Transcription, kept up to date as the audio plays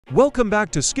Welcome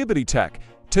back to SKIBIDI Tech.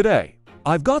 Today,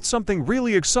 I've got something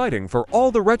really exciting for all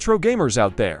the retro gamers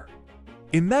out there.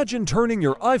 Imagine turning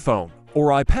your iPhone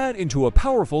or iPad into a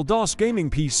powerful DOS gaming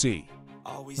PC.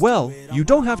 Well, you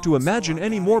don't have to imagine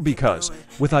anymore because,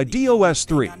 with iDOS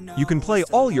 3, you can play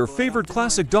all your favorite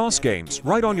classic DOS games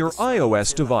right on your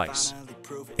iOS device.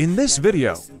 In this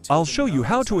video, I'll show you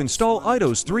how to install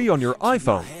iDOS 3 on your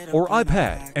iPhone or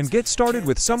iPad and get started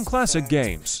with some classic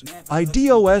games.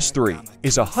 iDOS 3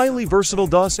 is a highly versatile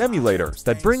DOS emulator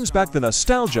that brings back the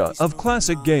nostalgia of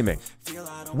classic gaming.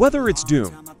 Whether it's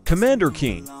Doom, Commander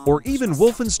Keen, or even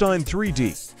Wolfenstein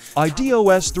 3D,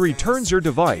 iDOS 3 turns your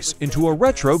device into a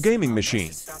retro gaming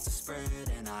machine.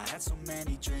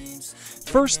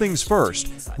 First things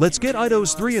first, let's get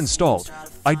iDOS 3 installed.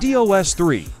 iDOS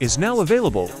 3 is now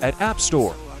available at App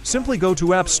Store. Simply go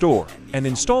to App Store and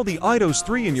install the iDOS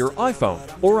 3 in your iPhone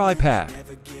or iPad.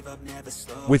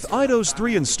 With iDOS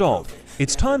 3 installed,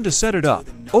 it's time to set it up.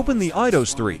 Open the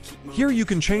iDOS 3. Here you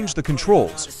can change the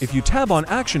controls. If you tab on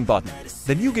Action button,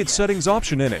 then you get Settings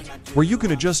option in it, where you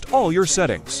can adjust all your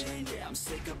settings.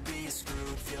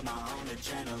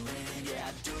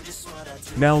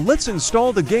 Now let's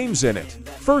install the games in it.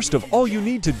 First of all, you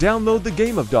need to download the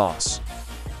game of DOS.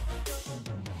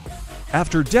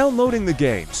 After downloading the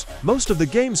games, most of the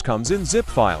games comes in zip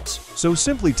files, so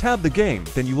simply tab the game,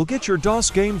 then you will get your DOS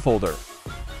game folder.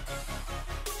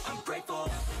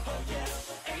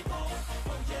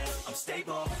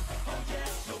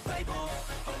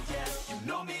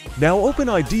 Now open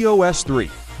iDOS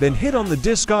 3, then hit on the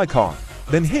disk icon,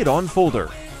 then hit on folder.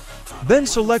 Then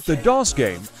select the DOS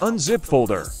game, unzip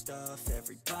folder.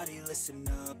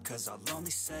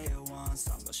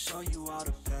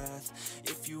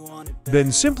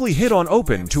 Then simply hit on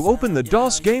open to open the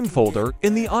DOS game folder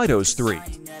in the iDOS 3.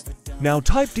 Now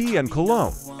type D and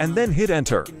colon, and then hit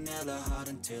enter.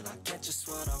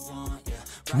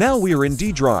 Now we are in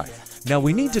D drive. Now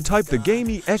we need to type the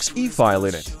game.exe file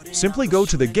in it. Simply go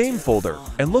to the game folder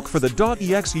and look for the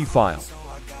 .exe file.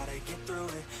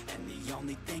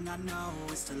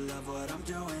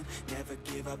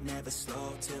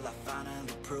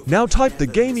 Now type the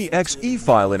game.exe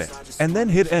file in it, and then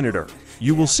hit enter.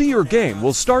 You will see your game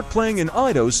will start playing in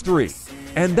iDOS 3.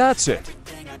 And that's it.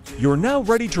 You're now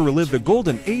ready to relive the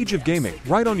golden age of gaming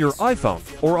right on your iPhone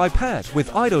or iPad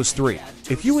with iDOS 3.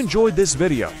 If you enjoyed this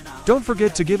video, don't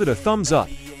forget to give it a thumbs up,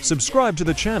 subscribe to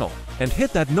the channel, and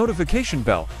hit that notification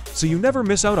bell so you never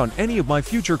miss out on any of my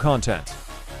future content.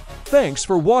 Thanks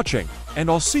for watching, and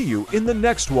I'll see you in the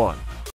next one.